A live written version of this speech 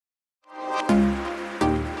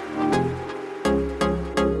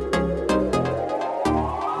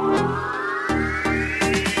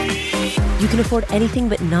afford anything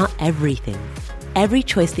but not everything. Every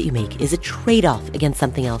choice that you make is a trade-off against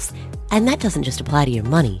something else. And that doesn't just apply to your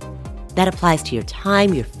money. That applies to your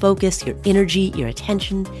time, your focus, your energy, your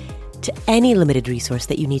attention, to any limited resource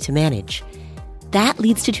that you need to manage. That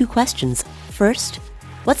leads to two questions. First,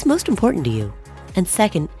 what's most important to you? And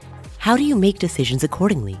second, how do you make decisions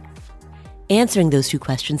accordingly? Answering those two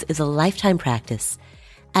questions is a lifetime practice,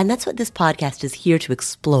 and that's what this podcast is here to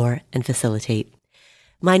explore and facilitate.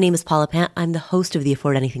 My name is Paula Pant. I'm the host of the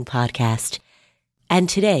Afford Anything podcast. And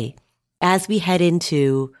today, as we head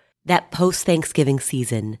into that post-Thanksgiving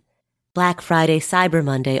season, Black Friday, Cyber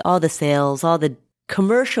Monday, all the sales, all the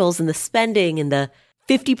commercials and the spending and the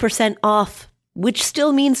 50% off, which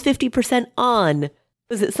still means 50% on.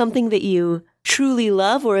 Is it something that you truly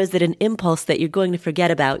love, or is it an impulse that you're going to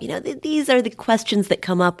forget about? You know, these are the questions that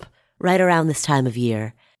come up right around this time of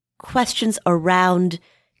year. Questions around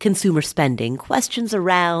consumer spending, questions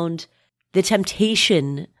around the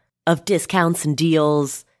temptation of discounts and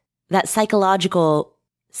deals, that psychological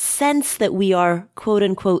sense that we are, quote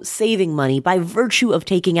unquote, saving money by virtue of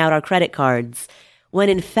taking out our credit cards, when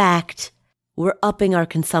in fact, we're upping our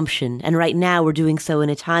consumption. And right now we're doing so in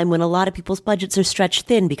a time when a lot of people's budgets are stretched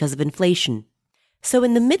thin because of inflation. So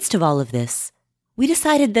in the midst of all of this, we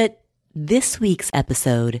decided that this week's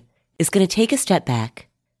episode is going to take a step back,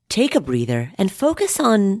 take a breather, and focus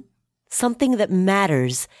on something that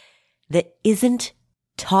matters that isn't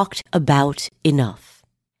talked about enough.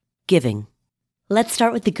 Giving. Let's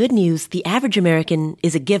start with the good news. The average American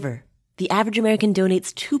is a giver. The average American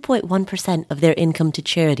donates 2.1% of their income to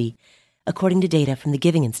charity, according to data from the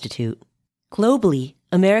Giving Institute. Globally,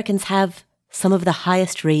 Americans have some of the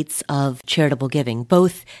highest rates of charitable giving,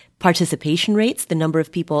 both participation rates, the number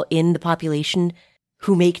of people in the population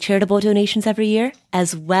who make charitable donations every year,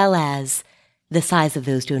 as well as the size of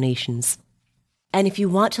those donations. And if you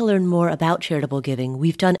want to learn more about charitable giving,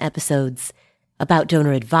 we've done episodes about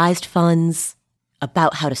donor-advised funds,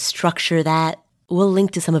 about how to structure that. We'll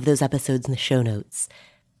link to some of those episodes in the show notes.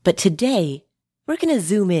 But today, we're going to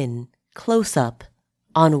zoom in close up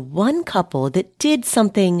on one couple that did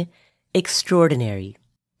something extraordinary.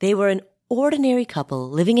 They were an ordinary couple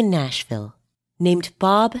living in Nashville named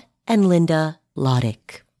Bob and Linda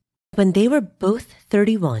Lotich. When they were both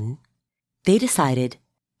 31, they decided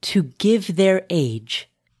to give their age,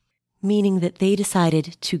 meaning that they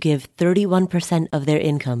decided to give 31% of their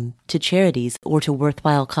income to charities or to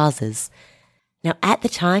worthwhile causes. Now, at the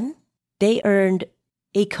time, they earned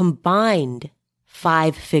a combined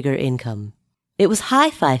 5-figure income. It was high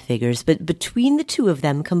 5 figures, but between the two of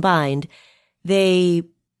them combined, they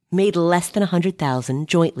made less than $100,000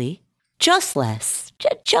 jointly. Just less,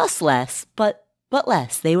 but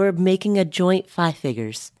less. They were making a joint 5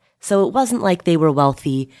 figures. So it wasn't like they were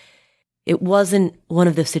wealthy. It wasn't one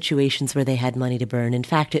of those situations where they had money to burn. In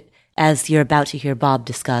fact, as you're about to hear Bob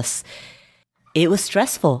discuss, it was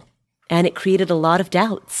stressful, and it created a lot of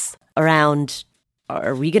doubts around,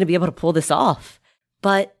 are we going to be able to pull this off?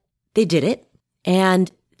 But they did it,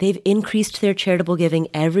 and they've increased their charitable giving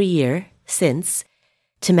every year since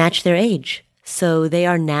to match their age. So they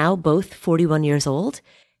are now both 41 years old,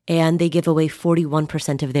 and they give away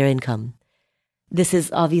 41% of their income. This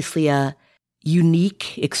is obviously a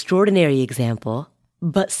unique, extraordinary example,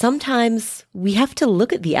 but sometimes we have to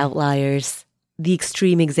look at the outliers, the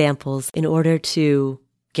extreme examples, in order to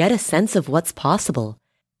get a sense of what's possible.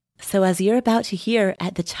 So as you're about to hear,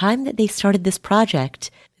 at the time that they started this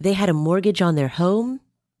project, they had a mortgage on their home.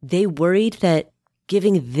 They worried that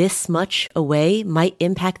giving this much away might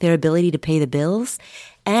impact their ability to pay the bills.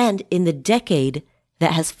 And in the decade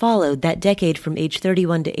that has followed, that decade from age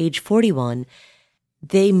 31 to age 41,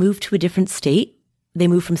 they moved to a different state. They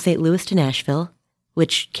moved from St. Louis to Nashville,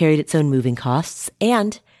 which carried its own moving costs.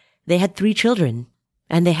 And they had 3 children,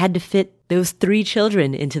 and they had to fit those 3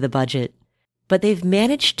 children into the budget. But they've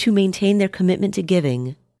managed to maintain their commitment to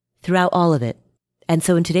giving throughout all of it. And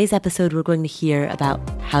so in today's episode, we're going to hear about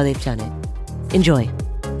how they've done it. Enjoy.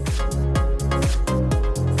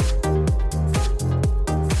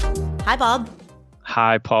 Hi, Bob.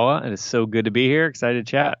 Hi, Paula. It is so good to be here. Excited to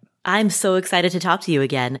chat. I'm so excited to talk to you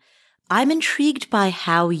again. I'm intrigued by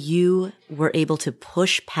how you were able to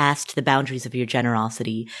push past the boundaries of your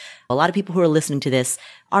generosity. A lot of people who are listening to this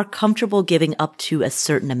are comfortable giving up to a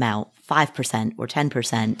certain amount, 5% or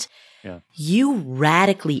 10%. Yeah. You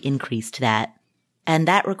radically increased that, and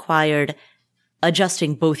that required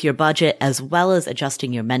adjusting both your budget as well as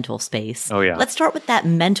adjusting your mental space. Oh, yeah. Let's start with that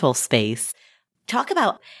mental space. Talk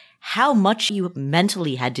about how much you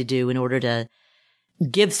mentally had to do in order to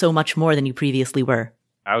give so much more than you previously were.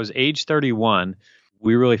 I was age 31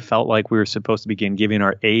 We really felt like we were supposed to begin giving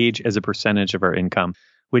our age as a percentage of our income,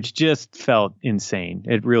 which just felt insane.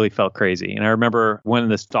 It really felt crazy. And I remember when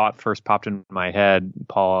this thought first popped in my head,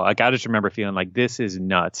 Paul, like I just remember feeling like this is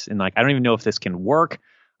nuts. And like, I don't even know if this can work.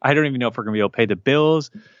 I don't even know if we're going to be able to pay the bills.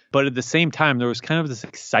 But at the same time, there was kind of this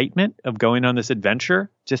excitement of going on this adventure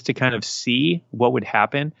just to kind of see what would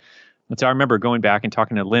happen. And so I remember going back and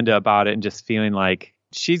talking to Linda about it and just feeling like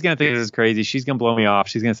she's going to think this is crazy. She's going to blow me off.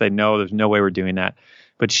 She's going to say, no, there's no way we're doing that.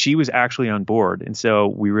 But she was actually on board. And so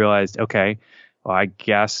we realized, okay, well, I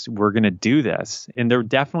guess we're going to do this. And there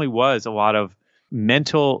definitely was a lot of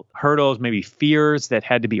mental hurdles, maybe fears that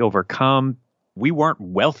had to be overcome. We weren't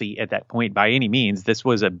wealthy at that point by any means. This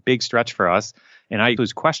was a big stretch for us. And I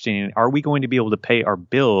was questioning, are we going to be able to pay our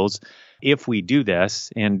bills if we do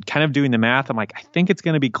this? And kind of doing the math, I'm like, I think it's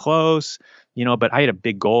going to be close, but I had a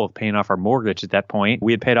big goal of paying off our mortgage at that point.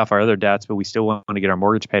 We had paid off our other debts, but we still want to get our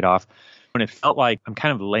mortgage paid off. And it felt like I'm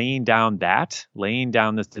kind of laying down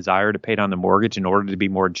this desire to pay down the mortgage in order to be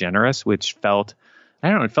more generous, which felt, I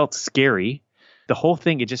don't know, it felt scary. The whole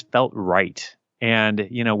thing, it just felt right. And,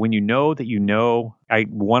 when you know that I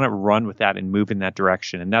want to run with that and move in that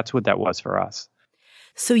direction. And that's what that was for us.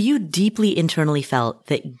 So you deeply internally felt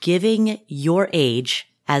that giving your age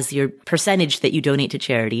as your percentage that you donate to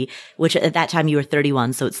charity, which at that time you were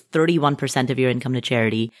 31, so it's 31% of your income to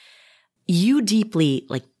charity, you deeply,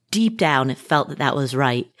 like deep down, felt that that was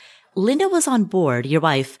right. Linda was on board, your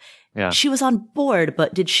wife. Yeah. She was on board,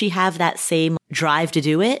 but did she have that same drive to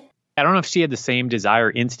do it? I don't know if she had the same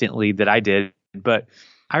desire instantly that I did, but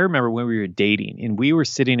I remember when we were dating and we were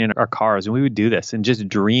sitting in our cars and we would do this and just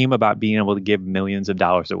dream about being able to give millions of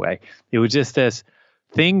dollars away. It was just this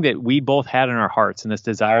thing that we both had in our hearts and this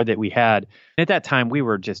desire that we had. And at that time, we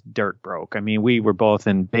were just dirt broke. I mean, we were both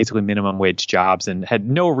in basically minimum wage jobs and had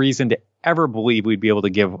no reason to ever believe we'd be able to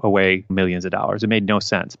give away millions of dollars. It made no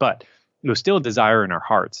sense, but it was still a desire in our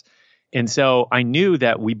hearts. And so I knew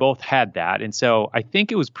that we both had that. And so I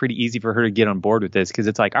think it was pretty easy for her to get on board with this because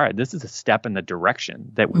it's like, all right, this is a step in the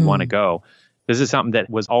direction that we want to go. This is something that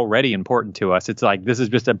was already important to us. It's like, this is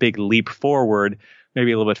just a big leap forward,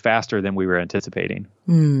 maybe a little bit faster than we were anticipating.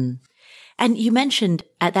 And you mentioned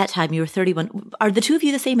at that time you were 31. Are the two of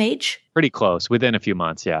you the same age? Pretty close, within a few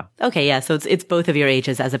months, yeah. Okay, yeah. So it's both of your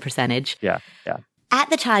ages as a percentage. Yeah. At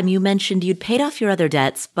the time, you mentioned you'd paid off your other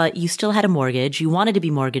debts, but you still had a mortgage. You wanted to be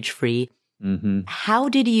mortgage free. Mm-hmm. How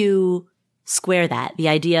did you square that? The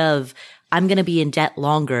idea of I'm going to be in debt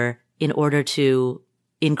longer in order to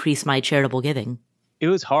increase my charitable giving. It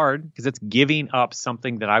was hard because it's giving up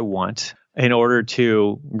something that I want in order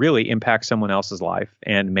to really impact someone else's life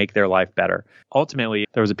and make their life better. Ultimately,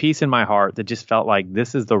 there was a piece in my heart that just felt like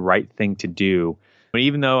this is the right thing to do. But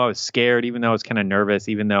even though I was scared, even though I was kind of nervous,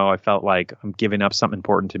 even though I felt like I'm giving up something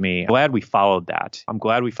important to me, I'm glad we followed that. I'm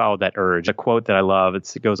glad we followed that urge. A quote that I love,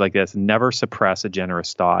 it goes like this: never suppress a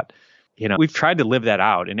generous thought. We've tried to live that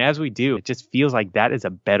out. And as we do, it just feels like that is a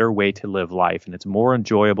better way to live life. And it's more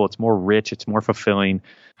enjoyable. It's more rich. It's more fulfilling.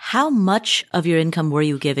 How much of your income were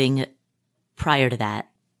you giving prior to that?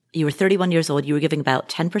 You were 31 years old. You were giving about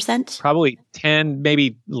 10%? Probably 10,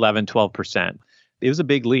 maybe 11, 12%. It was a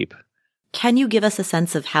big leap. Can you give us a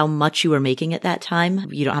sense of how much you were making at that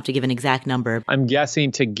time? You don't have to give an exact number. I'm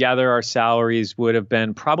guessing together our salaries would have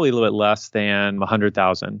been probably a little bit less than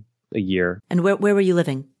 $100,000 a year. And where were you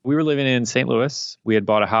living? We were living in St. Louis. We had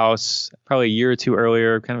bought a house probably a year or two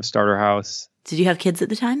earlier, kind of a starter house. Did you have kids at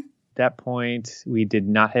the time? At that point, we did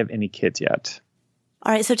not have any kids yet.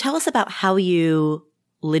 All right. So tell us about how you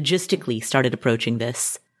logistically started approaching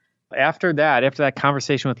this. After that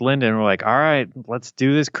conversation with Linda, we're like, all right, let's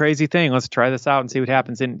do this crazy thing. Let's try this out and see what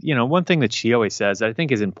happens. And, one thing that she always says that I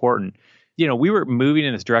think is important, we were moving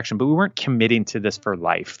in this direction, but we weren't committing to this for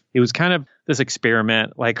life. It was kind of this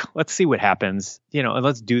experiment, like, let's see what happens, and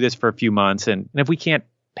let's do this for a few months. And if we can't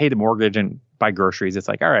pay the mortgage and buy groceries, it's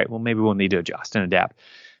like, all right, well, maybe we'll need to adjust and adapt.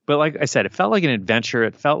 But like I said, it felt like an adventure.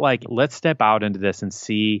 It felt like, let's step out into this and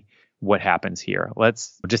see what happens here.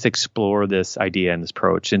 Let's just explore this idea and this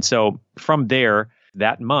approach. And so from there,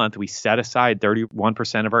 that month, we set aside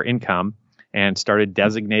 31% of our income and started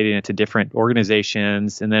designating it to different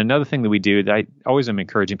organizations. And then another thing that we do that I always am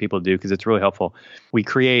encouraging people to do because it's really helpful, we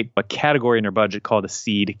create a category in our budget called a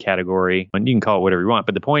seed category. And you can call it whatever you want.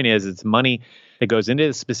 But the point is, it's money that goes into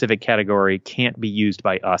a specific category can't be used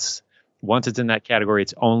by us. Once it's in that category,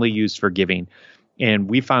 it's only used for giving. And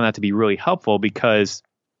we found that to be really helpful because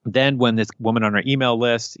Then when this woman on our email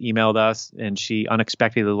list emailed us and she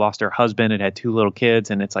unexpectedly lost her husband and had 2 little kids,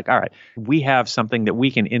 and it's like, all right, we have something that we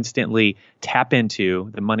can instantly tap into.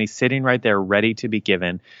 The money's sitting right there, ready to be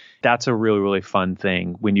given. That's a really, really fun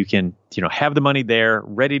thing when you can, have the money there,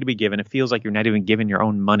 ready to be given. It feels like you're not even giving your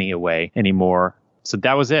own money away anymore. So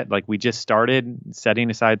that was it. Like we just started setting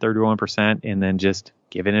aside 31% and then just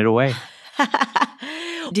giving it away.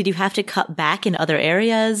 Did you have to cut back in other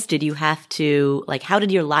areas? Did you have to, how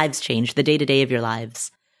did your lives change, the day-to-day of your lives?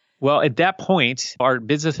 Well, at that point, our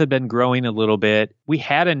business had been growing a little bit. We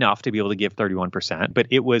had enough to be able to give 31%, but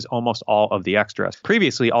it was almost all of the extra.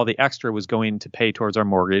 Previously, all the extra was going to pay towards our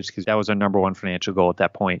mortgage because that was our number one financial goal at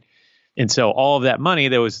that point. And so all of that money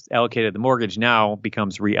that was allocated to the mortgage now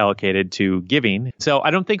becomes reallocated to giving. So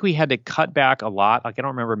I don't think we had to cut back a lot. I don't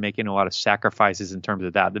remember making a lot of sacrifices in terms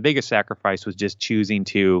of that. The biggest sacrifice was just choosing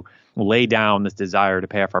to lay down this desire to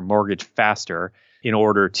pay off our mortgage faster in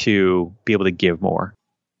order to be able to give more.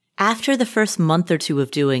 After the first month or 2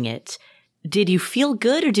 of doing it, did you feel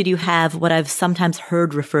good, or did you have what I've sometimes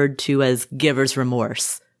heard referred to as giver's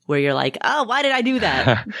remorse, where you're like, oh, why did I do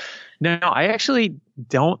that? No, I actually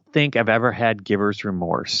don't think I've ever had giver's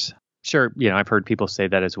remorse. Sure, I've heard people say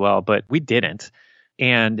that as well, but we didn't.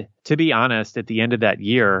 And to be honest, at the end of that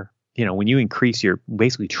year, when you increase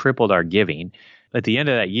basically tripled our giving, at the end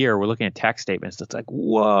of that year, we're looking at tax statements. It's like,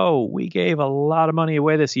 whoa, we gave a lot of money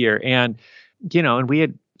away this year. And, and we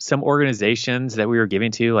had some organizations that we were giving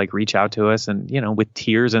to, reach out to us and, with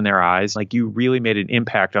tears in their eyes, you really made an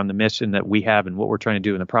impact on the mission that we have and what we're trying to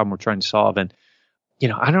do and the problem we're trying to solve. And,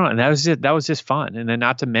 I don't know. And that was just fun. And then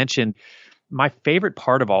not to mention, my favorite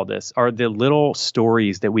part of all this are the little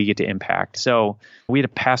stories that we get to impact. So we had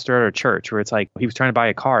a pastor at our church where it's like, he was trying to buy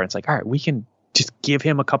a car. It's like, all right, we can just give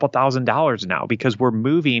him a couple $1,000s now because we're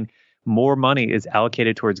moving. More money is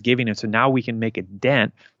allocated towards giving. And so now we can make a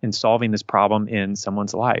dent in solving this problem in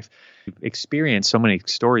someone's life. We've experienced so many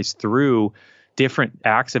stories through different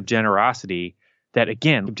acts of generosity that,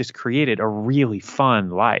 again, we've just created a really fun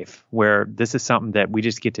life where this is something that we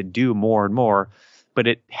just get to do more and more. But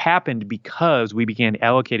it happened because we began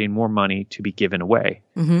allocating more money to be given away.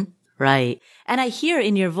 Mm-hmm. Right. And I hear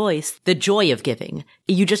in your voice the joy of giving.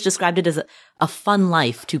 You just described it as a fun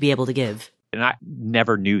life to be able to give. And I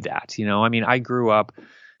never knew that. I grew up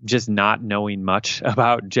just not knowing much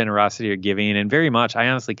about generosity or giving. And very much, I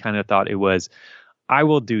honestly kind of thought it was, I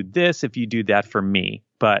will do this if you do that for me.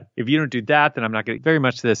 But if you don't do that, then I'm not going to. Very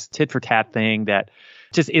much this tit for tat thing that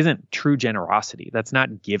just isn't true generosity. That's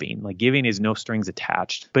not giving. Giving is no strings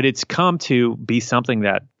attached. But it's come to be something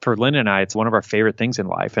that for Lynn and I, it's one of our favorite things in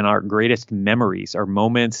life. And our greatest memories are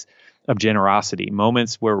moments of generosity,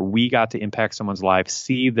 moments where we got to impact someone's life,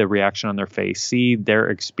 see the reaction on their face, see their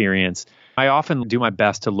experience. I often do my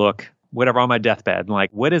best to look, whatever, on my deathbed,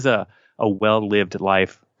 what is a well-lived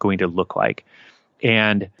life going to look like?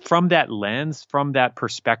 And from that lens, from that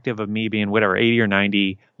perspective of me being 80 or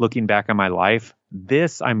 90, looking back on my life,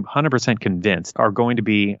 this, I'm 100% convinced, are going to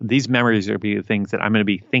be, these memories are going to be the things that I'm going to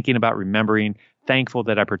be thinking about, remembering, thankful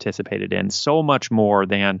that I participated in, so much more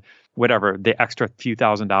than the extra few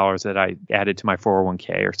 $1,000s that I added to my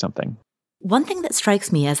 401k or something. One thing that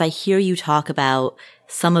strikes me as I hear you talk about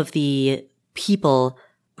some of the people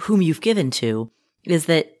whom you've given to is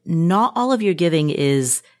that not all of your giving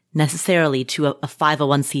is necessarily to a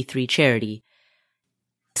 501c3 charity.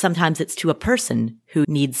 Sometimes it's to a person who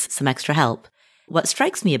needs some extra help. What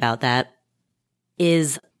strikes me about that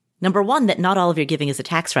is, number one, that not all of your giving is a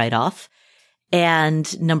tax write-off.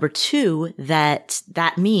 And number two, that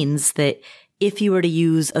means that if you were to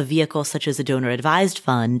use a vehicle such as a donor-advised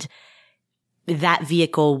fund, that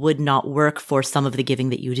vehicle would not work for some of the giving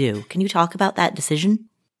that you do. Can you talk about that decision?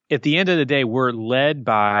 At the end of the day, we're led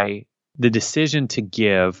by the decision to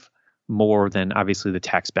give more than obviously the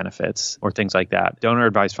tax benefits or things like that. Donor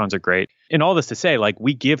advised funds are great. And all this to say,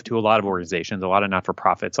 we give to a lot of organizations, a lot of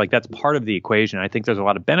not-for-profits. That's part of the equation. I think there's a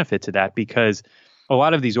lot of benefit to that because a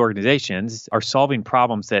lot of these organizations are solving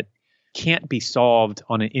problems that can't be solved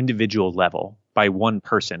on an individual level by one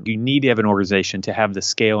person. You need to have an organization to have the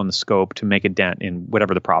scale and the scope to make a dent in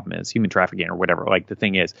whatever the problem is, human trafficking or whatever, the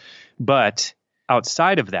thing is. But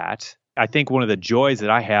outside of that, I think one of the joys that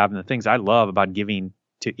I have and the things I love about giving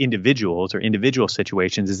to individuals or individual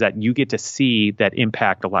situations is that you get to see that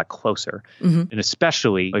impact a lot closer. Mm-hmm. And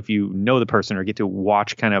especially if you know the person or get to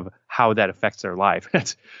watch kind of how that affects their life.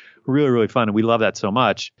 That's really, really fun. And we love that so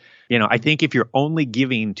much. I think if you're only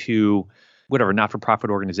giving to not-for-profit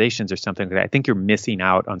organizations or something like that, I think you're missing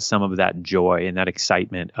out on some of that joy and that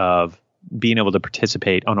excitement of being able to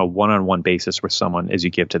participate on a one-on-one basis with someone as you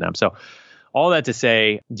give to them. So all that to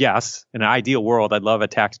say, yes, in an ideal world, I'd love a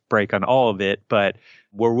tax break on all of it, but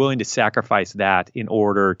we're willing to sacrifice that in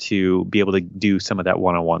order to be able to do some of that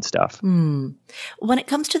one-on-one stuff. When it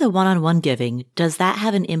comes to the one-on-one giving, does that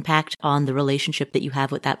have an impact on the relationship that you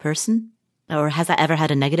have with that person? Or has that ever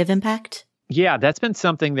had a negative impact? Yeah, that's been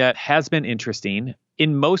something that has been interesting.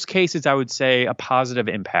 In most cases, I would say a positive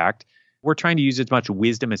impact. We're trying to use as much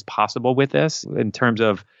wisdom as possible with this in terms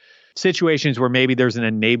of situations where maybe there's an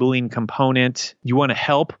enabling component. You want to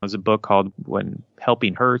help. There's a book called When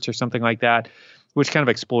Helping Hurts or something like that, which kind of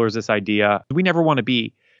explores this idea. We never want to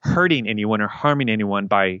be hurting anyone or harming anyone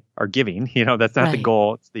by our giving. That's not the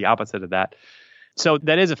goal. It's the opposite of that. So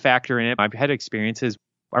that is a factor in it. I've had experiences.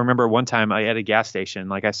 I remember one time I at a gas station,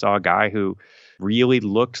 I saw a guy who really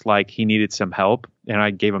looked like he needed some help, and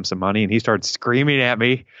I gave him some money, and he started screaming at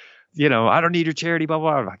me, I don't need your charity, blah,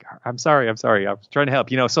 blah, blah. I'm like, I'm sorry. I was trying to help,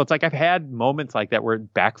 So it's like I've had moments like that where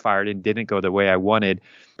it backfired and didn't go the way I wanted.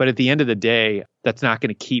 But at the end of the day, that's not going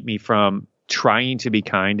to keep me from trying to be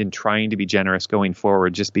kind and trying to be generous going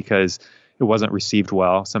forward, just because it wasn't received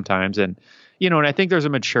well sometimes. And, and I think there's a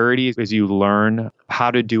maturity as you learn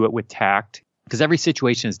how to do it with tact, because every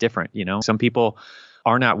situation is different. Some people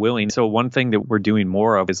are not willing. So one thing that we're doing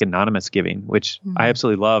more of is anonymous giving, which I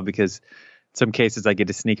absolutely love, because in some cases I get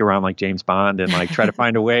to sneak around like James Bond and try to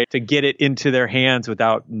find a way to get it into their hands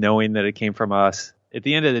without knowing that it came from us. At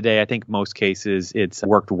the end of the day, I think most cases it's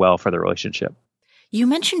worked well for the relationship. You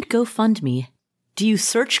mentioned GoFundMe. Do you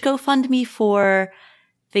search GoFundMe for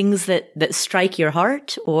things that strike your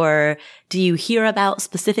heart, or do you hear about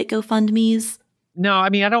specific GoFundMes? No, I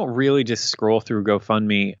don't really just scroll through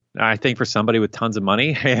GoFundMe. I think for somebody with tons of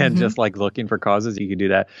money and just looking for causes, you can do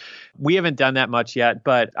that. We haven't done that much yet,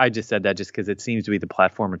 but I just said that just because it seems to be the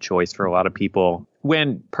platform of choice for a lot of people.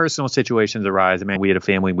 When personal situations arise, we had a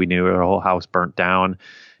family we knew, our whole house burnt down.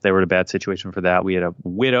 They were in a bad situation for that. We had a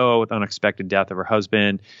widow with unexpected death of her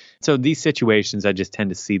husband. So these situations, I just tend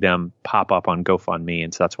to see them pop up on GoFundMe.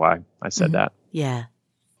 And so that's why I said that. Yeah.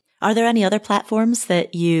 Are there any other platforms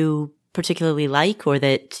that you particularly like, or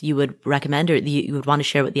that you would recommend, or you would want to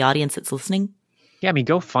share with the audience that's listening? Yeah,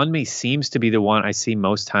 GoFundMe seems to be the one I see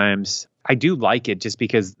most times. I do like it just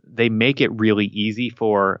because they make it really easy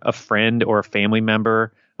for a friend or a family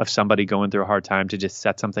member of somebody going through a hard time to just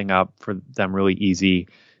set something up for them really easy.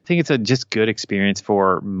 I think it's a just good experience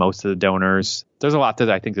for most of the donors. There's a lot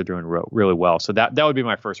that I think they're doing really well. So that would be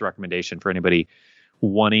my first recommendation for anybody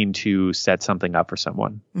wanting to set something up for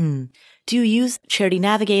someone. Do you use Charity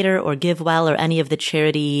Navigator or GiveWell or any of the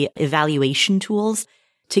charity evaluation tools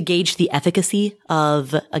to gauge the efficacy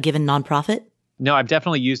of a given nonprofit? No, I've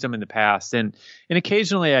definitely used them in the past. And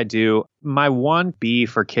occasionally I do. My one B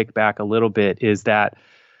for kickback a little bit is that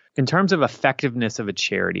in terms of effectiveness of a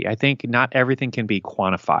charity, I think not everything can be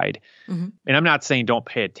quantified. And I'm not saying don't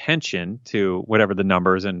pay attention to whatever the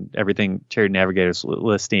numbers and everything Charity Navigator's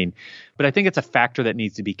listing, but I think it's a factor that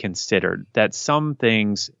needs to be considered, that some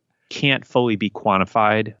things can't fully be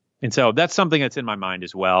quantified. And so that's something that's in my mind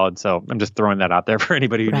as well. And so I'm just throwing that out there for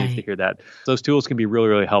anybody who needs to hear that. Those tools can be really,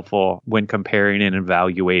 really helpful when comparing and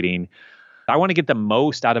evaluating. I want to get the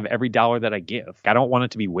most out of every dollar that I give. I don't want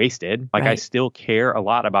it to be wasted. I still care a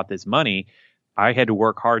lot about this money. I had to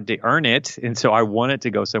work hard to earn it. And so I want it to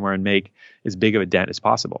go somewhere and make as big of a dent as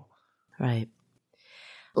possible. Right.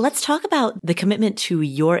 Let's talk about the commitment to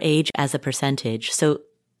your age as a percentage. So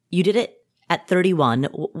you did it at 31.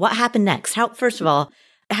 What happened next? First of all,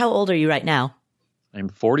 how old are you right now? I'm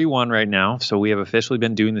 41 right now. So we have officially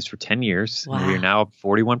been doing this for 10 years. Wow. And we are now up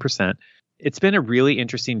 41%. It's been a really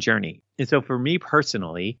interesting journey. And so for me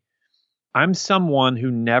personally, I'm someone who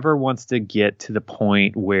never wants to get to the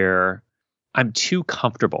point where I'm too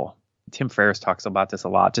comfortable. Tim Ferriss talks about this a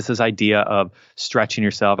lot, just this idea of stretching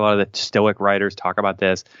yourself. A lot of the Stoic writers talk about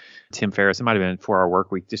this. Tim Ferriss, it might have been 4 Hour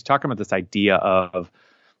Workweek, just talking about this idea of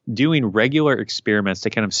doing regular experiments to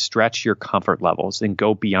kind of stretch your comfort levels and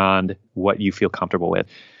go beyond what you feel comfortable with.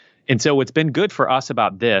 And so what's been good for us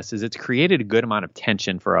about this is it's created a good amount of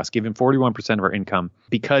tension for us, given 41% of our income,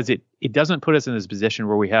 because it doesn't put us in this position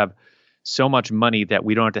where we have so much money that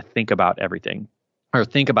we don't have to think about everything or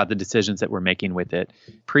think about the decisions that we're making with it.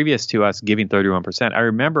 Previous to us giving 31%, I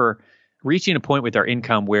remember reaching a point with our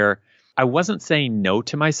income where I wasn't saying no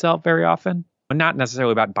to myself very often. Not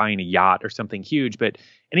necessarily about buying a yacht or something huge, but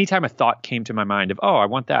anytime a thought came to my mind of, oh, I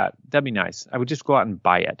want that, that'd be nice, I would just go out and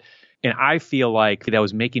buy it. And I feel like that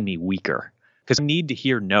was making me weaker because I need to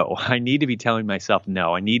hear no. I need to be telling myself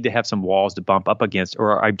no. I need to have some walls to bump up against,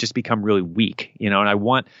 or I've just become really weak, and I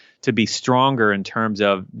want to be stronger in terms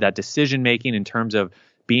of that decision making, in terms of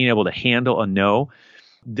being able to handle a no.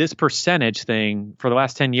 This percentage thing for the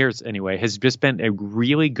last 10 years anyway has just been a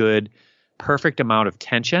really good, perfect amount of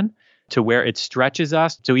tension to where it stretches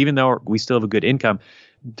us. So even though we still have a good income,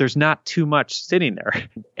 there's not too much sitting there.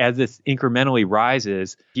 As this incrementally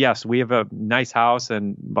rises, yes, we have a nice house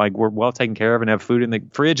and like we're well taken care of and have food in the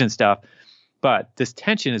fridge and stuff. But this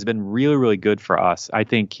tension has been really, really good for us. I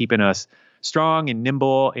think keeping us strong and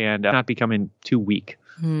nimble and not becoming too weak.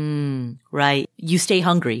 Right. You stay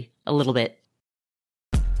hungry a little bit.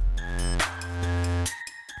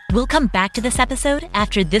 We'll come back to this episode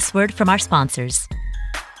after this word from our sponsors.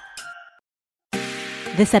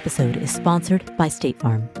 This episode is sponsored by State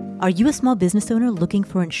Farm. Are you a small business owner looking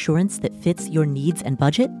for insurance that fits your needs and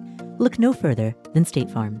budget? Look no further than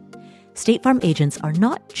State Farm. State Farm agents are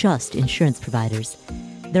not just insurance providers.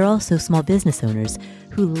 They're also small business owners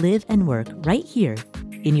who live and work right here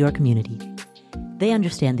in your community. They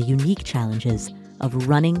understand the unique challenges of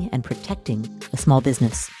running and protecting a small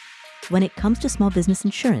business. When it comes to small business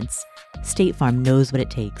insurance, State Farm knows what it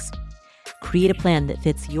takes. Create a plan that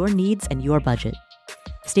fits your needs and your budget.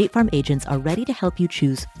 State Farm agents are ready to help you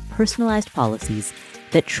choose personalized policies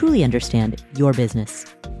that truly understand your business.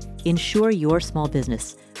 Insure your small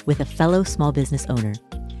business with a fellow small business owner.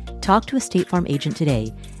 Talk to a State Farm agent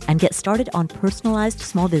today and get started on personalized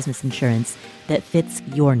small business insurance that fits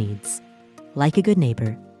your needs. Like a good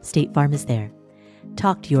neighbor, State Farm is there.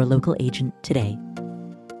 Talk to your local agent today.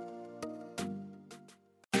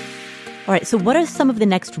 All right, so what are some of the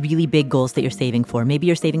next really big goals that you're saving for? Maybe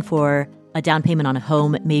you're saving for a down payment on a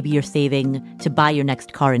home. Maybe you're saving to buy your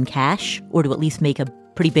next car in cash or to at least make a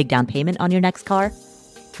pretty big down payment on your next car.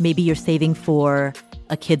 Maybe you're saving for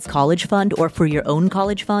a kid's college fund or for your own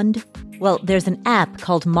college fund. Well, there's an app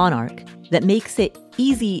called Monarch that makes it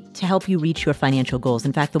easy to help you reach your financial goals.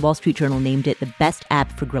 In fact, the Wall Street Journal named it the best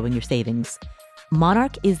app for growing your savings.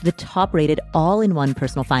 Monarch is the top-rated all-in-one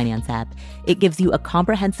personal finance app. It gives you a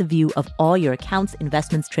comprehensive view of all your accounts,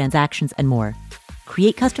 investments, transactions, and more.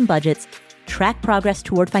 Create custom budgets, track progress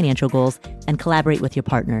toward financial goals, and collaborate with your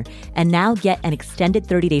partner. And now get an extended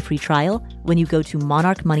 30-day free trial when you go to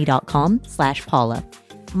monarchmoney.com/Paula.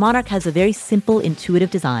 Monarch has a very simple,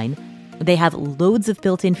 intuitive design. They have loads of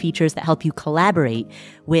built-in features that help you collaborate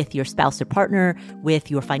with your spouse or partner,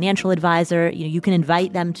 with your financial advisor. You can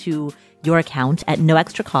invite them to your account at no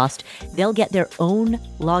extra cost. They'll get their own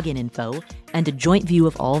login info and a joint view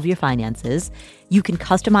of all of your finances. You can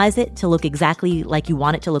customize it to look exactly like you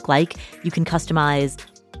want it to look like. You can customize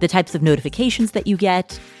the types of notifications that you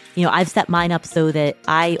get. I've set mine up so that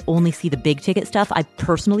I only see the big ticket stuff. I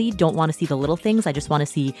personally don't want to see the little things. I just want to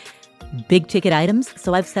see big ticket items.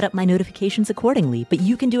 So I've set up my notifications accordingly, but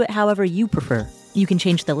you can do it however you prefer. You can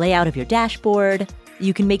change the layout of your dashboard.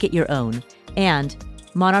 You can make it your own. And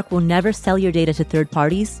Monarch will never sell your data to third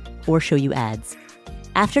parties or show you ads.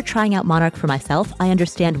 After trying out Monarch for myself, I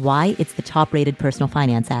understand why it's the top-rated personal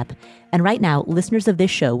finance app. And right now, listeners of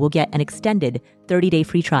this show will get an extended 30-day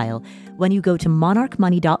free trial when you go to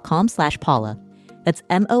monarchmoney.com/Paula. That's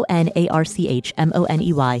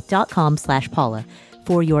monarchmoney.com/Paula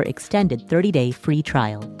for your extended 30-day free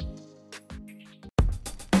trial.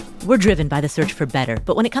 We're driven by the search for better,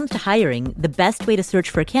 but when it comes to hiring, the best way to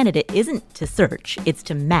search for a candidate isn't to search, it's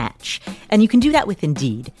to match. And you can do that with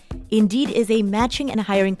Indeed. Indeed is a matching and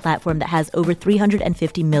hiring platform that has over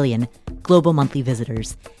 350 million global monthly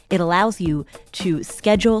visitors. It allows you to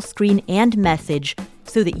schedule, screen, and message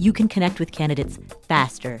so that you can connect with candidates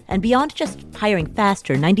faster. And beyond just hiring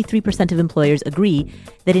faster, 93% of employers agree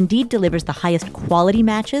that Indeed delivers the highest quality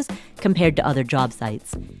matches compared to other job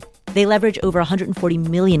sites. They leverage over 140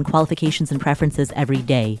 million qualifications and preferences every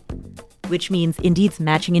day, which means Indeed's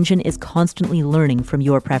matching engine is constantly learning from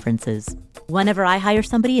your preferences. Whenever I hire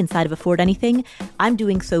somebody inside of Afford Anything, I'm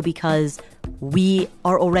doing so because we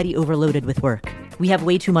are already overloaded with work. We have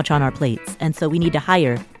way too much on our plates, and so we need to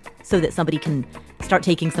hire so that somebody can start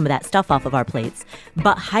taking some of that stuff off of our plates.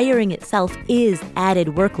 But hiring itself is added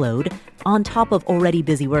workload on top of already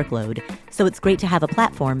busy workload. So it's great to have a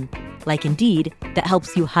platform like Indeed that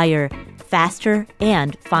helps you hire faster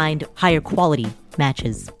and find higher quality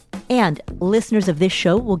matches. And listeners of this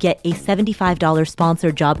show will get a $75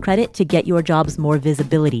 sponsored job credit to get your jobs more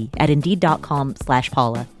visibility at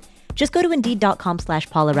Indeed.com/Paula. Just go to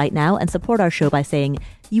Indeed.com/Paula right now and support our show by saying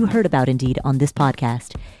you heard about Indeed on this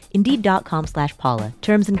podcast. Indeed.com/Paula.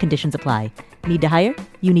 Terms and conditions apply. Need to hire?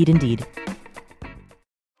 You need Indeed.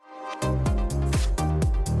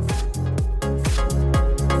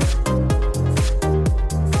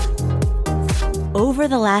 Over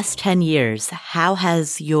the last 10 years, how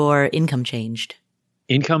has your income changed?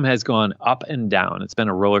 Income has gone up and down. It's been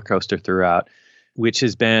a roller coaster throughout. which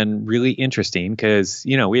has been really interesting because,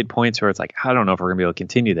 we had points where it's like, I don't know if we're going to be able to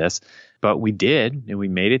continue this, but we did, and we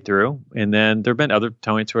made it through. And then there have been other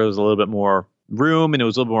points where there was a little bit more room and it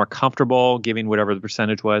was a little bit more comfortable giving whatever the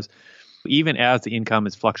percentage was. Even as the income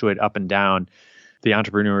has fluctuated up and down, the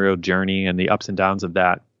entrepreneurial journey and the ups and downs of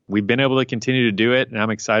that, we've been able to continue to do it. And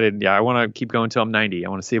I'm excited. Yeah, I want to keep going until I'm 90. I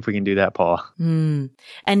want to see if we can do that, Paul. And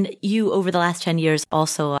you, over the last 10 years,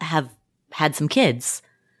 also have had some kids.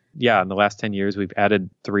 Yeah, in the last 10 years, we've added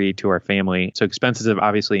 3 to our family. So expenses have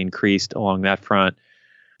obviously increased along that front.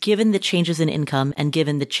 Given the changes in income and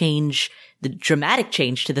given the dramatic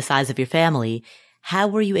change to the size of your family, how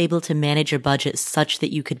were you able to manage your budget such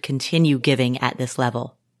that you could continue giving at this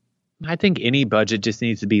level? I think any budget just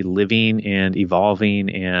needs to be living and evolving,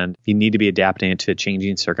 and you need to be adapting it to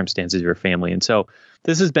changing circumstances of your family. And so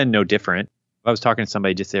this has been no different. I was talking to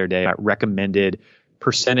somebody just the other day about recommended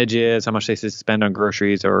percentages, how much they should spend on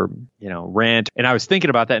groceries or, rent. And I was thinking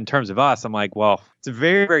about that in terms of us. I'm like, well, it's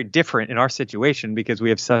very, very different in our situation because we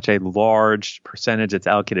have such a large percentage that's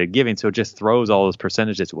allocated to giving. So it just throws all those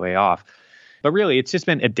percentages way off. But really, it's just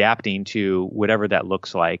been adapting to whatever that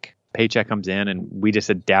looks like. Paycheck comes in and we just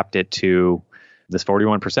adapt it to this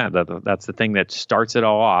 41%. That's the thing that starts it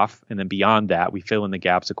all off. And then beyond that, we fill in the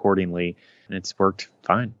gaps accordingly. And it's worked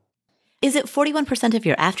fine. Is it 41% of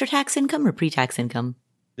your after-tax income or pre-tax income?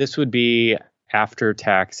 This would be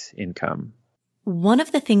after-tax income. One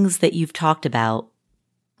of the things that you've talked about,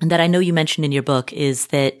 and that I know you mentioned in your book, is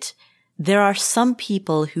that there are some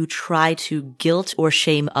people who try to guilt or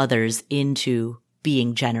shame others into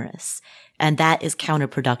being generous, and that is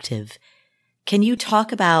counterproductive. Can you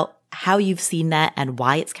talk about how you've seen that and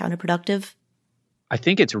why it's counterproductive? I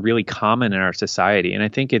think it's really common in our society, and I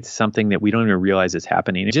think it's something that we don't even realize is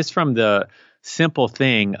happening. Just from the simple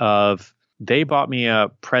thing of they bought me a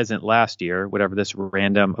present last year, whatever, this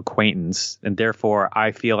random acquaintance, and therefore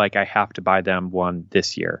I feel like I have to buy them one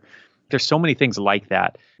this year. There's so many things like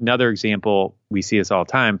that. Another example, we see this all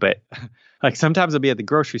the time, but like sometimes I'll be at the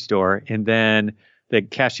grocery store and then the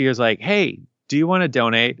cashier's like, hey, do you want to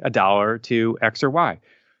donate $1 to X or Y?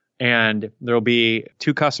 And there'll be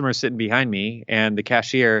 2 customers sitting behind me and the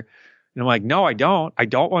cashier, and I'm like, no, I don't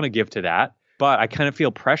want to give to that. But I kind of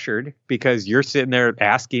feel pressured because you're sitting there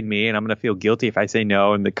asking me and I'm going to feel guilty if I say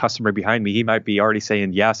no. And the customer behind me, he might be already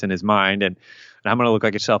saying yes in his mind. And I'm going to look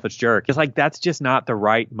like a selfish jerk. It's like, that's just not the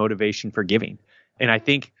right motivation for giving. And I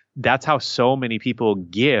think that's how so many people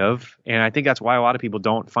give. And I think that's why a lot of people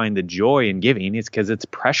don't find the joy in giving. It's because it's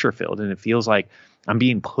pressure filled and it feels like I'm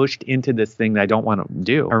being pushed into this thing that I don't want to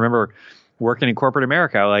do. I remember working in corporate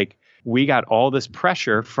America, like we got all this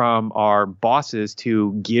pressure from our bosses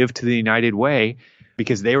to give to the United Way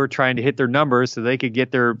because they were trying to hit their numbers so they could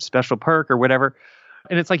get their special perk or whatever.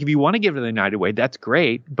 And it's like, if you want to give to the United Way, that's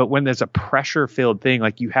great. But when there's a pressure filled thing,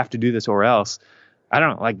 like you have to do this or else, I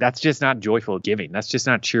don't know, like that's just not joyful giving. That's just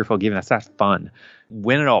not cheerful giving. That's not fun.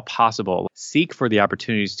 When at all possible, seek for the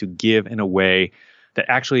opportunities to give in a way that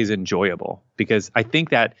actually is enjoyable, because I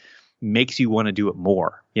think that makes you want to do it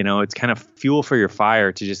more. It's kind of fuel for your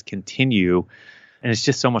fire to just continue. And it's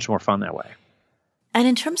just so much more fun that way. And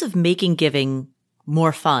in terms of making giving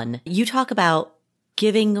more fun, you talk about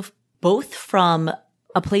giving both from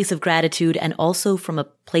a place of gratitude and also from a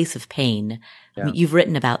place of pain. Yeah. I mean, you've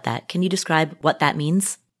written about that. Can you describe what that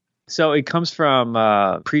means? So it comes from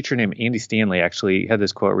a preacher named Andy Stanley. Actually, he had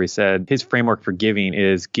this quote where he said his framework for giving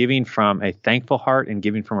is giving from a thankful heart and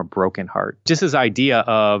giving from a broken heart. Just this idea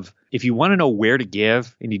of, if you want to know where to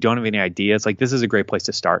give and you don't have any ideas, like this is a great place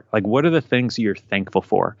to start. Like, what are the things that you're thankful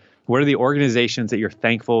for? What are the organizations that you're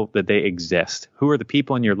thankful that they exist? Who are the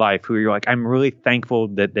people in your life who you're like, I'm really thankful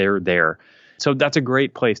that they're there? So that's a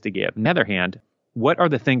great place to give. On the other hand, what are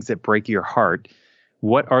the things that break your heart?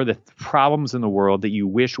 What are the problems in the world that you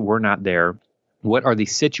wish were not there? What are the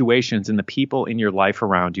situations and the people in your life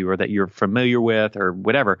around you or that you're familiar with or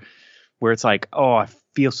whatever, where it's like, oh, I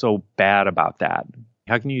feel so bad about that.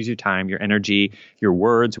 How can you use your time, your energy, your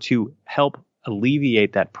words to help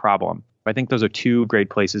alleviate that problem? I think those are 2 great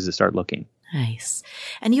places to start looking. Nice.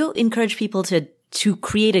 And you encourage people to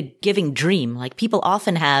create a giving dream. Like people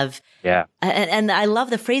often have, yeah. And I love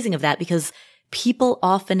the phrasing of that because people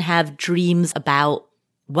often have dreams about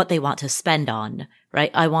what they want to spend on, right?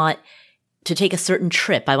 I want to take a certain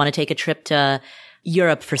trip. I want to take a trip to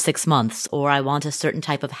Europe for 6 months, or I want a certain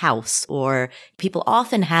type of house, or people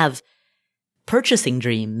often have purchasing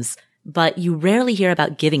dreams, but you rarely hear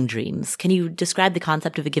about giving dreams. Can you describe the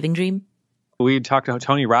concept of a giving dream? We'd talk to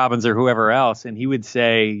Tony Robbins or whoever else, and he would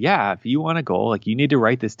say, yeah, if you want a goal, like you need to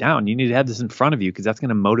write this down. You need to have this in front of you because that's going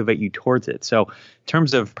to motivate you towards it. So in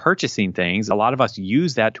terms of purchasing things, a lot of us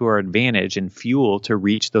use that to our advantage and fuel to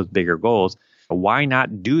reach those bigger goals. Why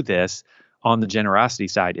not do this on the generosity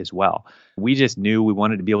side as well? We just knew we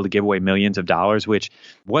wanted to be able to give away millions of dollars, which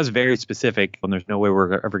was very specific, and there's no way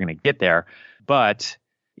we're ever going to get there. But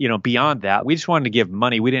beyond that, we just wanted to give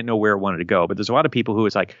money. We didn't know where it wanted to go. But there's a lot of people who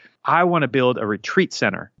is like, I want to build a retreat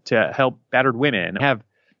center to help battered women, have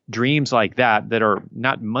dreams like that are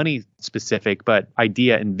not money specific, but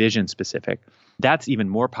idea and vision specific. That's even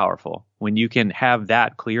more powerful when you can have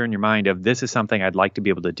that clear in your mind of this is something I'd like to be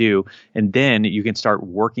able to do. And then you can start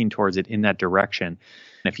working towards it in that direction.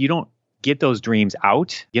 And if you don't get those dreams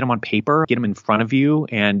out, get them on paper, get them in front of you,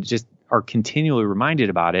 and just are continually reminded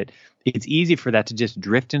about it, it's easy for that to just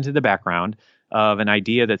drift into the background of an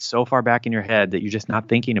idea that's so far back in your head that you're just not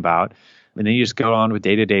thinking about. And then you just go on with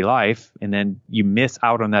day-to-day life, and then you miss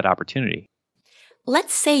out on that opportunity.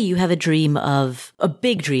 Let's say you have a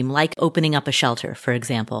big dream, like opening up a shelter, for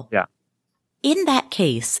example. Yeah. In that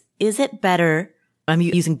case, is it better, I'm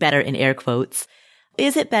using better in air quotes,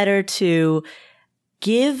 is it better to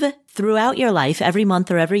give throughout your life, every month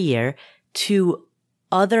or every year, to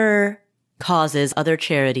other causes, other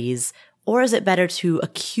charities, or is it better to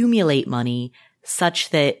accumulate money such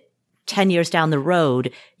that 10 years down the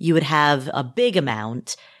road, you would have a big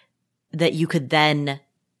amount that you could then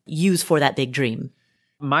use for that big dream?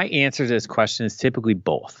 My answer to this question is typically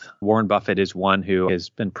both. Warren Buffett is one who has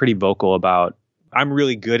been pretty vocal about, I'm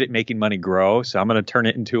really good at making money grow, so I'm going to turn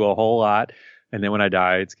it into a whole lot. And then when I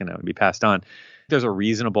die, it's going to be passed on. There's a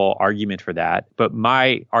reasonable argument for that. But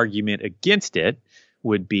my argument against it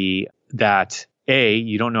would be that A,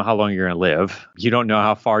 you don't know how long you're going to live. You don't know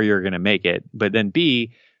how far you're going to make it. But then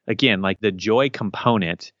B, again, like the joy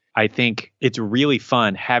component, I think it's really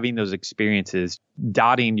fun having those experiences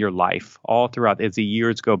dotting your life all throughout as the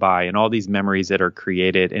years go by and all these memories that are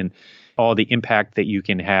created and all the impact that you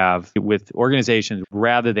can have with organizations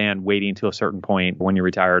rather than waiting until a certain point when you're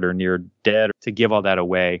retired or near dead to give all that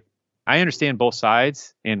away. I understand both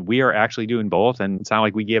sides, and we are actually doing both. And it's not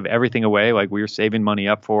like we give everything away, like we're saving money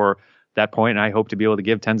up for that point. And I hope to be able to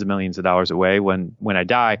give tens of millions of dollars away when I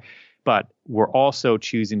die. But we're also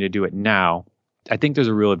choosing to do it now. I think there's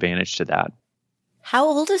a real advantage to that. How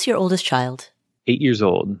old is your oldest child? 8 years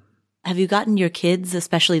old. Have you gotten your kids,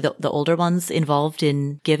 especially the older ones, involved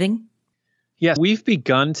in giving? Yes, we've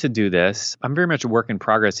begun to do this. I'm very much a work in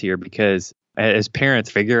progress here because as parents,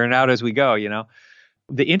 figuring it out as we go,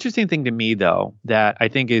 The interesting thing to me, though, that I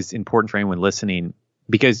think is important for anyone listening,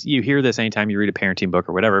 because you hear this anytime you read a parenting book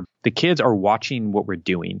or whatever, the kids are watching what we're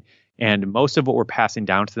doing. And most of what we're passing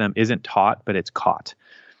down to them isn't taught, but it's caught.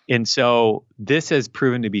 And so this has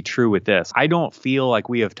proven to be true with this. I don't feel like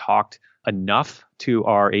we have talked enough to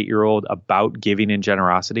our 8-year-old about giving and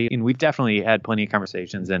generosity. And we've definitely had plenty of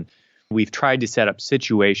conversations, and we've tried to set up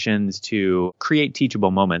situations to create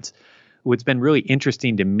teachable moments. What's been really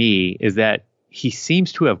interesting to me is that he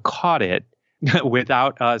seems to have caught it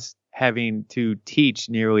without us having to teach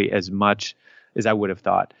nearly as much as I would have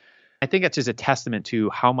thought. I think that's just a testament to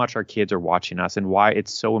how much our kids are watching us and why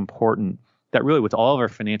it's so important that really with all of our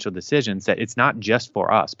financial decisions, that it's not just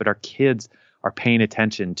for us, but our kids are paying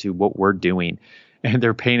attention to what we're doing, and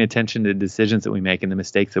they're paying attention to the decisions that we make and the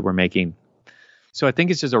mistakes that we're making. So I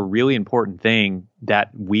think it's just a really important thing that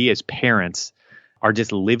we as parents are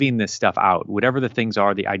just living this stuff out. Whatever the things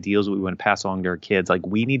are, the ideals we want to pass along to our kids, like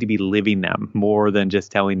we need to be living them more than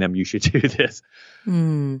just telling them you should do this.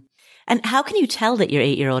 And how can you tell that your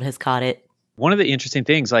 8-year-old has caught it? One of the interesting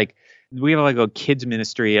things, like we have like a kids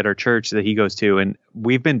ministry at our church that he goes to, and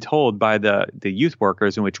we've been told by the youth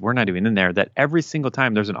workers, in which we're not even in there, that every single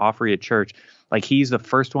time there's an offering at church, like he's the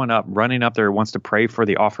first one up, running up there, wants to pray for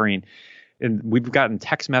the offering. And we've gotten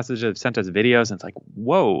text messages that have sent us videos, and it's like,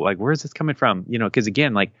 whoa, like, where's this coming from? Because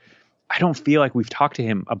again, like, I don't feel like we've talked to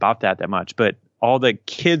him about that much, but all the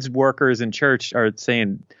kids workers in church are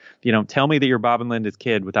saying, tell me that you're Bob and Linda's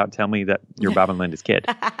kid without telling me that you're Bob and Linda's kid.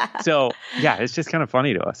 So yeah, it's just kind of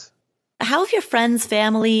funny to us. How have your friends,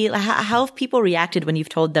 family, how have people reacted when you've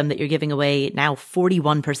told them that you're giving away now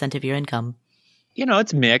 41% of your income?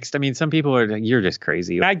 It's mixed. I mean, some people are like, you're just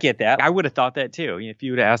crazy. I get that. I would have thought that too. If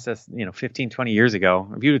you would have asked us, 15, 20 years ago,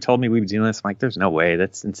 if you would have told me we were doing this, I'm like, there's no way.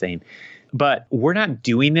 That's insane. But we're not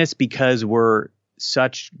doing this because we're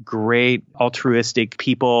such great altruistic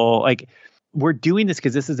people. Like, we're doing this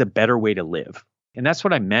because this is a better way to live. And that's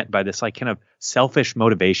what I meant by this like kind of selfish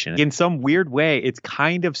motivation. In some weird way, it's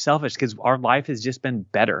kind of selfish because our life has just been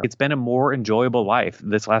better. It's been a more enjoyable life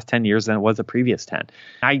this last 10 years than it was the previous 10.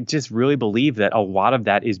 I just really believe that a lot of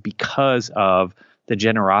that is because of the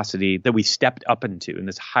generosity that we stepped up into in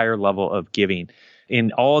this higher level of giving.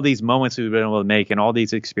 In all these moments we've been able to make and all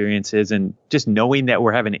these experiences and just knowing that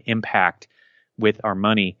we're having an impact with our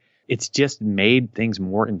money, it's just made things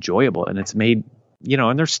more enjoyable. And it's made,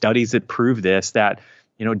 and there's studies that prove this, that,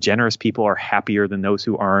 generous people are happier than those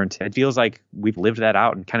who aren't. It feels like we've lived that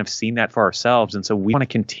out and kind of seen that for ourselves. And so we want to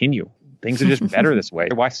continue. Things are just better this way.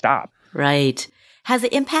 Why stop? Right. Has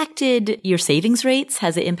it impacted your savings rates?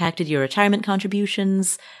 Has it impacted your retirement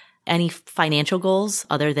contributions? Any financial goals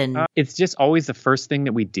other than? It's just always the first thing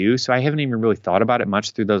that we do. So I haven't even really thought about it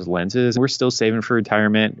much through those lenses. We're still saving for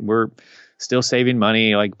retirement. We're still saving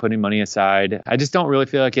money, like putting money aside. I just don't really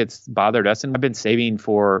feel like it's bothered us. And I've been saving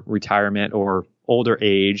for retirement or older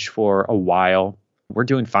age for a while. We're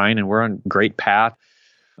doing fine and we're on a great path.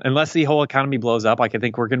 Unless the whole economy blows up, I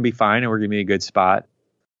think we're going to be fine and we're going to be in a good spot.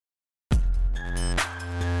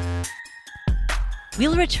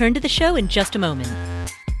 We'll return to the show in just a moment.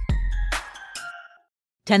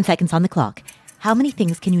 10 seconds on the clock. How many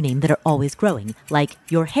things can you name that are always growing? Like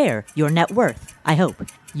your hair, your net worth, I hope.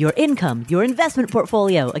 Your income, your investment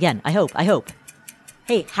portfolio. Again, I hope.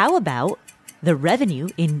 Hey, how about the revenue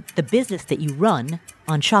in the business that you run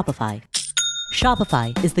on Shopify?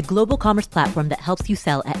 Shopify is the global commerce platform that helps you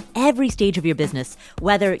sell at every stage of your business,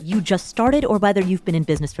 whether you just started or whether you've been in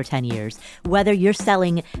business for 10 years, whether you're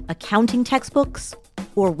selling accounting textbooks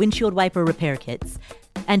or windshield wiper repair kits,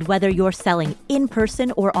 and whether you're selling in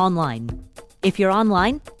person or online. If you're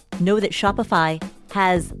online, know that Shopify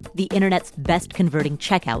has the internet's best converting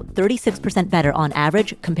checkout, 36% better on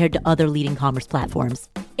average compared to other leading commerce platforms.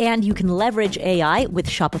 And you can leverage AI with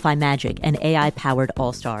Shopify Magic, an AI-powered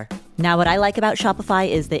all-star. Now, what I like about Shopify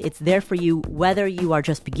is that it's there for you whether you are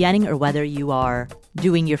just beginning or whether you are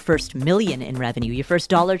doing your first million in revenue, your first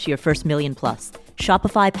dollar to your first million plus.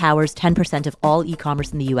 Shopify powers 10% of all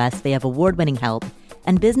e-commerce in the US. They have award-winning help.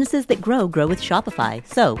 And businesses that grow with Shopify.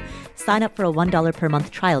 So sign up for a $1 per month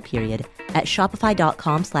trial period at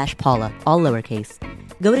shopify.com/Paula, all lowercase.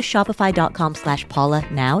 Go to shopify.com/Paula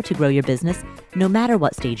now to grow your business, no matter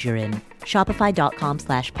what stage you're in.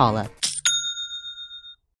 Shopify.com/Paula.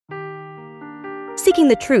 Seeking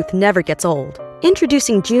the truth never gets old.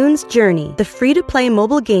 Introducing June's Journey, the free-to-play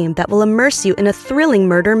mobile game that will immerse you in a thrilling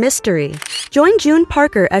murder mystery. Join June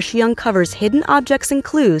Parker as she uncovers hidden objects and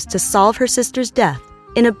clues to solve her sister's death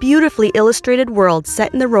in a beautifully illustrated world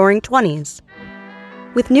set in the Roaring '20s.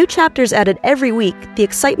 With new chapters added every week, the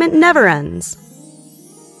excitement never ends.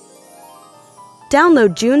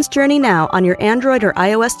 Download June's Journey now on your Android or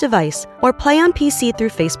iOS device or play on PC through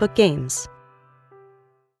Facebook Games.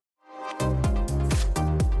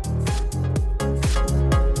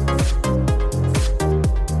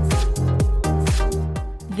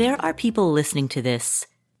 There are people listening to this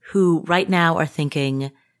who right now are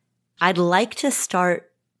thinking, I'd like to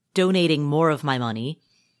start donating more of my money.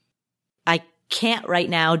 I can't right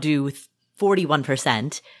now do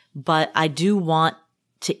 41%, but I do want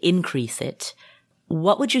to increase it.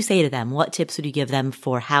 What would you say to them? What tips would you give them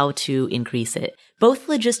for how to increase it? Both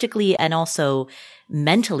logistically and also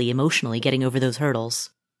mentally, emotionally, getting over those hurdles.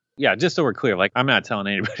 Yeah, just so we're clear, I'm not telling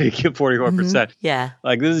anybody to give 44%. Yeah.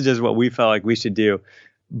 This is just what we felt like we should do.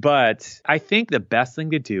 But I think the best thing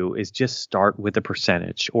to do is just start with a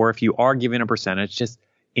percentage. Or if you are giving a percentage, just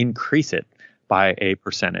increase it by a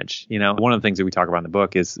percentage. One of the things that we talk about in the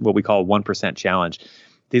book is what we call 1% challenge.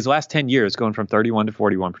 These last 10 years going from 31 to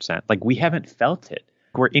 41%, we haven't felt it.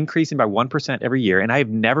 We're increasing by 1% every year. And I have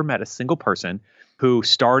never met a single person who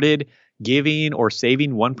started giving or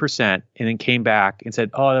saving 1% and then came back and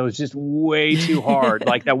said, oh, that was just way too hard.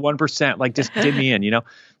 That 1%, just did me in,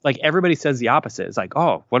 everybody says the opposite. It's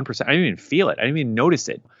oh, 1%. I didn't even feel it. I didn't even notice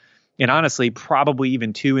it. And honestly, probably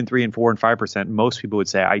even 2 and 3 and 4 and 5%, most people would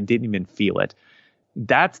say, I didn't even feel it.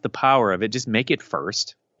 That's the power of it. Just make it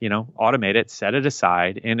first, automate it, set it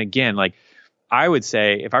aside. And again, I would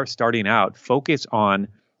say if I were starting out, focus on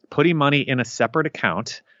putting money in a separate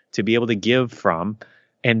account to be able to give from.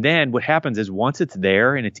 And then what happens is once it's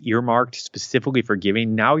there and it's earmarked specifically for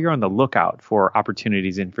giving, now you're on the lookout for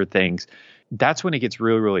opportunities and for things. That's when it gets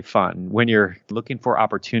really, really fun. When you're looking for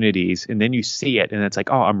opportunities and then you see it and it's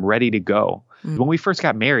oh, I'm ready to go. Mm. When we first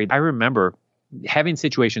got married, I remember having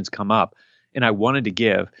situations come up and I wanted to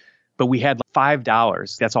give, but we had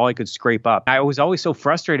 $5. That's all I could scrape up. I was always so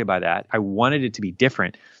frustrated by that. I wanted it to be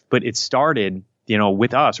different, but it started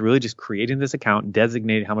with us, really just creating this account,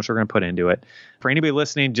 designating how much we're going to put into it. For anybody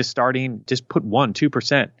listening, just starting, just put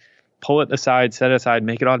 2%, pull it aside, set it aside,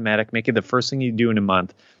 make it automatic, make it the first thing you do in a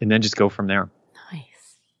month, and then just go from there.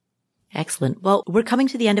 Nice. Excellent. Well, we're coming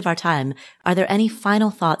to the end of our time. Are there any final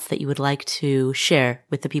thoughts that you would like to share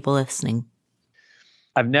with the people listening?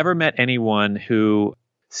 I've never met anyone who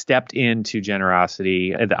stepped into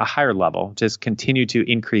generosity at a higher level, just continued to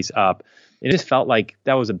increase up. It just felt like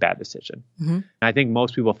that was a bad decision. Mm-hmm. I think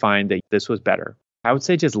most people find that this was better. I would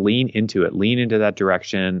say just lean into it, lean into that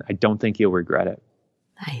direction. I don't think you'll regret it.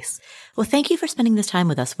 Nice. Well, thank you for spending this time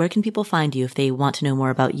with us. Where can people find you if they want to know more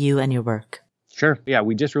about you and your work? Sure. Yeah,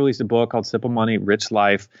 we just released a book called Simple Money, Rich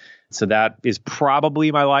Life. So that is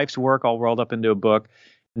probably my life's work all rolled up into a book.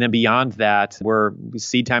 And then beyond that, we're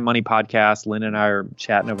Seed Time Money Podcast. Lynn and I are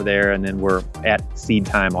chatting over there. And then we're at Seed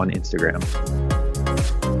Time on Instagram.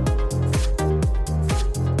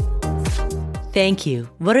 Thank you.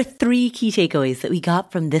 What are 3 key takeaways that we got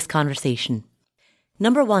from this conversation?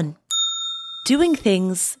 Number 1, doing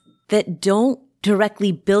things that don't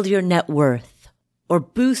directly build your net worth or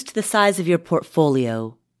boost the size of your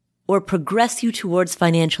portfolio or progress you towards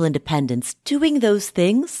financial independence, doing those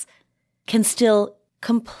things can still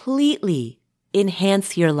completely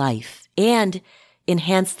enhance your life and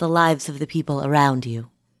enhance the lives of the people around you.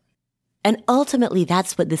 And ultimately,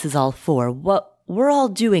 that's what this is all for. What we're all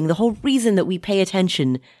doing, the whole reason that we pay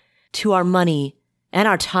attention to our money and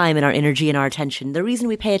our time and our energy and our attention, the reason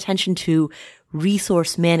we pay attention to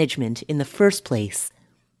resource management in the first place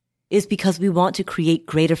is because we want to create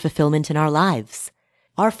greater fulfillment in our lives.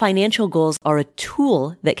 Our financial goals are a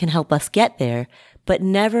tool that can help us get there, but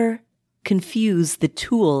never confuse the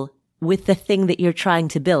tool with the thing that you're trying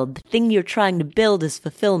to build. The thing you're trying to build is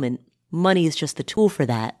fulfillment. Money is just the tool for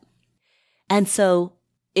that. And so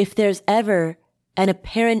if there's ever an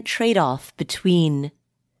apparent trade-off between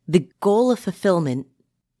the goal of fulfillment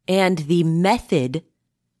and the method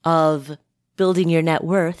of building your net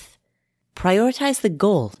worth, prioritize the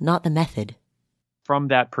goal, not the method. From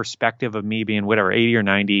that perspective of me being 80 or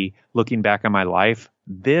 90, looking back on my life,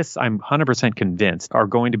 this I'm 100% convinced are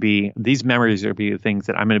going to be, these memories are going to be the things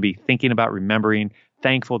that I'm going to be thinking about, remembering,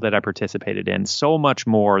 thankful that I participated in so much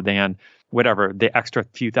more than the extra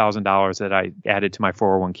few $1,000s that I added to my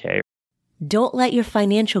 401k. Don't let your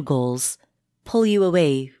financial goals pull you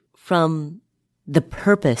away from the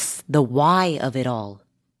purpose, the why of it all.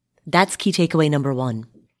 That's key takeaway number 1.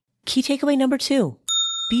 Key takeaway number 2,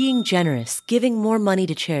 being generous, giving more money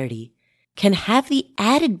to charity can have the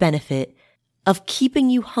added benefit of keeping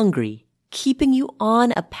you hungry, keeping you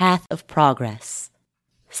on a path of progress.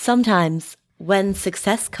 Sometimes when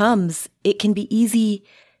success comes, it can be easy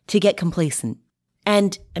to get complacent.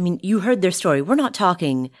 And you heard their story. We're not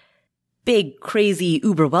talking big, crazy,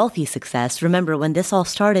 uber wealthy success. Remember, when this all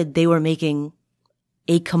started, they were making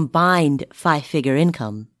a combined 5-figure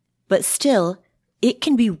income. But still, it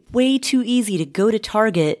can be way too easy to go to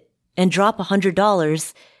Target and drop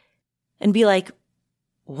 $100 and be like,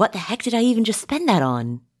 what the heck did I even just spend that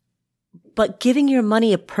on? But giving your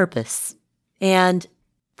money a purpose and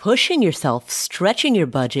pushing yourself, stretching your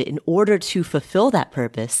budget in order to fulfill that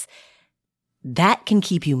purpose, that can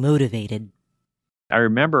keep you motivated. I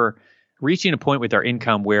remember reaching a point with our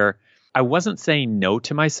income where I wasn't saying no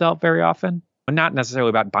to myself very often. Not necessarily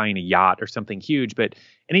about buying a yacht or something huge, but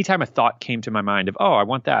anytime a thought came to my mind of, I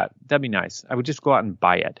want that, that'd be nice, I would just go out and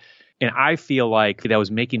buy it. And I feel like that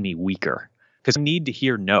was making me weaker because I need to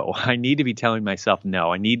hear no. I need to be telling myself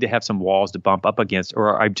no. I need to have some walls to bump up against,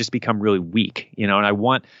 or I've just become really weak, and I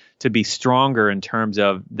want to be stronger in terms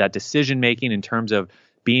of that decision making, in terms of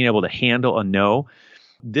being able to handle a no.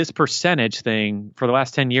 This percentage thing for the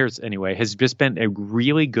last 10 years anyway has just been a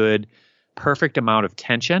really good, perfect amount of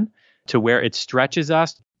tension to where it stretches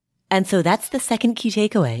us. And so that's the second key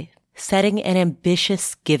takeaway. Setting an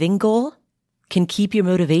ambitious giving goal can keep your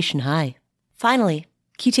motivation high. Finally,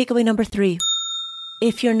 key takeaway number 3.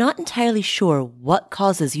 If you're not entirely sure what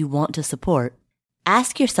causes you want to support,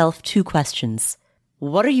 ask yourself 2 questions.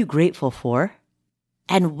 What are you grateful for?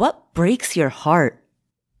 And what breaks your heart?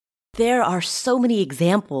 There are so many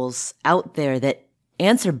examples out there that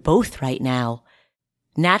answer both right now.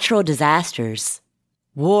 Natural disasters,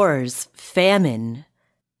 wars, famine,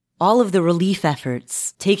 all of the relief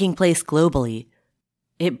efforts taking place globally.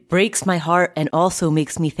 It breaks my heart and also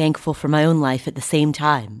makes me thankful for my own life at the same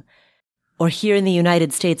time. Or here in the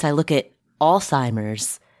United States, I look at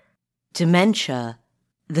Alzheimer's, dementia,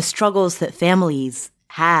 the struggles that families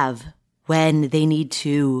have when they need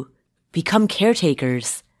to become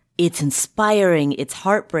caretakers. It's inspiring, it's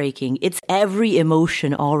heartbreaking, it's every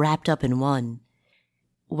emotion all wrapped up in one.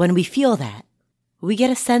 When we feel that, we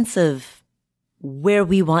get a sense of where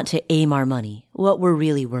we want to aim our money, what we're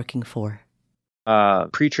really working for. A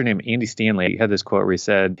preacher named Andy Stanley had this quote where he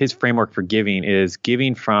said his framework for giving is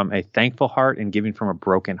giving from a thankful heart and giving from a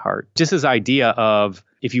broken heart. Just this idea of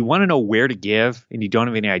if you want to know where to give and you don't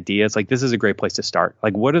have any ideas, like this is a great place to start.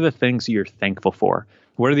 Like, what are the things you're thankful for?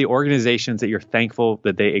 What are the organizations that you're thankful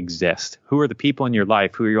that they exist? Who are the people in your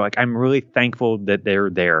life who you're like, I'm really thankful that they're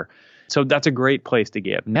there? So that's a great place to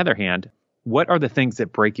give. On the other hand, what are the things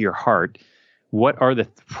that break your heart? What are the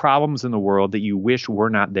problems in the world that you wish were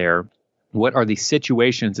not there? What are the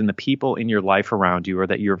situations and the people in your life around you or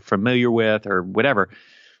that you're familiar with or whatever,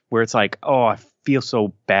 where it's like, oh, I feel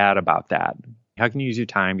so bad about that. How can you use your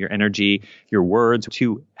time, your energy, your words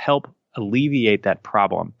to help alleviate that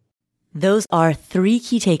problem? Those are 3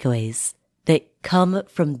 key takeaways that come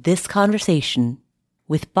from this conversation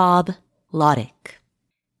with Bob Lotich.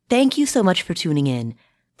 Thank you so much for tuning in.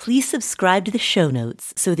 Please subscribe to the show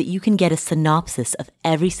notes so that you can get a synopsis of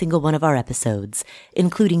every single one of our episodes,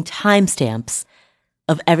 including timestamps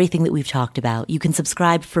of everything that we've talked about. You can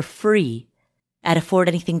subscribe for free at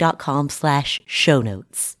affordanything.com/show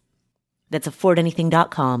notes. That's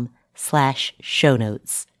affordanything.com/show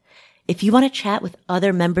notes. If you want to chat with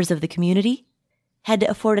other members of the community, head to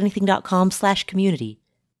affordanything.com/community,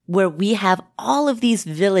 where we have all of these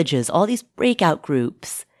villages, all these breakout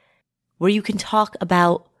groups, where you can talk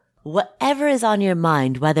about whatever is on your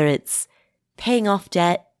mind, whether it's paying off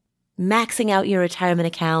debt, maxing out your retirement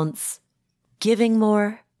accounts, giving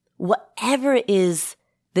more, whatever it is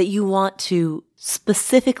that you want to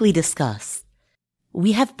specifically discuss.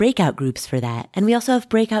 We have breakout groups for that. And we also have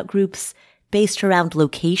breakout groups based around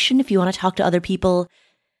location. If you want to talk to other people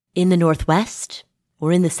in the Northwest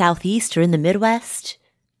or in the Southeast or in the Midwest,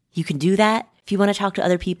 you can do that. If you want to talk to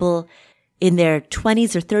other people in their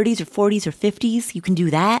 20s or 30s or 40s or 50s, you can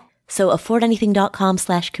do that. So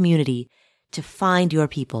affordanything.com/community to find your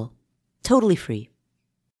people. Totally free.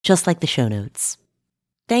 Just like the show notes.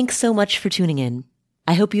 Thanks so much for tuning in.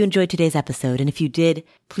 I hope you enjoyed today's episode. And if you did,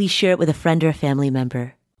 please share it with a friend or a family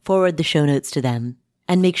member. Forward the show notes to them.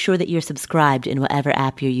 And make sure that you're subscribed in whatever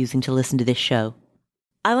app you're using to listen to this show.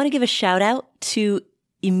 I want to give a shout out to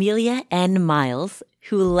Emilia N. Miles,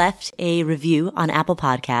 who left a review on Apple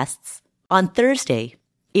Podcasts on Thursday,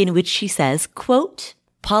 in which she says, quote,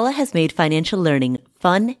 Paula has made financial learning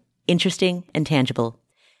fun, interesting, and tangible.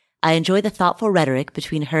 I enjoy the thoughtful rhetoric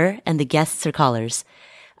between her and the guests or callers.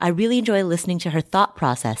 I really enjoy listening to her thought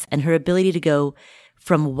process and her ability to go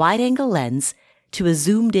from wide-angle lens to a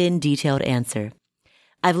zoomed-in, detailed answer.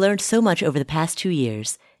 I've learned so much over the past 2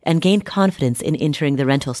 years and gained confidence in entering the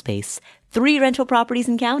rental space. 3 rental properties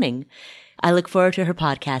and counting. I look forward to her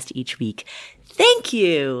podcast each week. Thank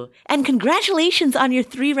you. And congratulations on your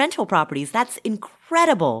 3 rental properties. That's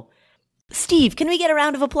incredible. Steve, can we get a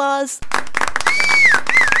round of applause?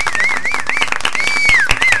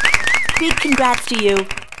 Big congrats to you.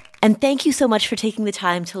 And thank you so much for taking the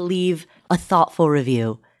time to leave a thoughtful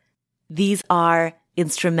review. These are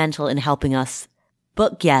instrumental in helping us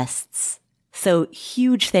book guests. So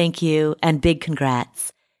huge thank you and big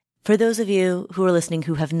congrats. For those of you who are listening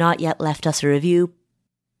who have not yet left us a review,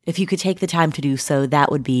 if you could take the time to do so,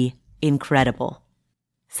 that would be incredible.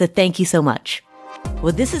 So thank you so much.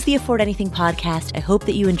 Well, this is the Afford Anything podcast. I hope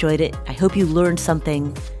that you enjoyed it. I hope you learned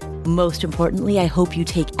something. Most importantly, I hope you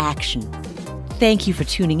take action. Thank you for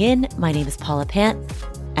tuning in. My name is Paula Pant,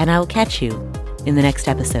 and I will catch you in the next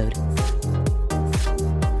episode.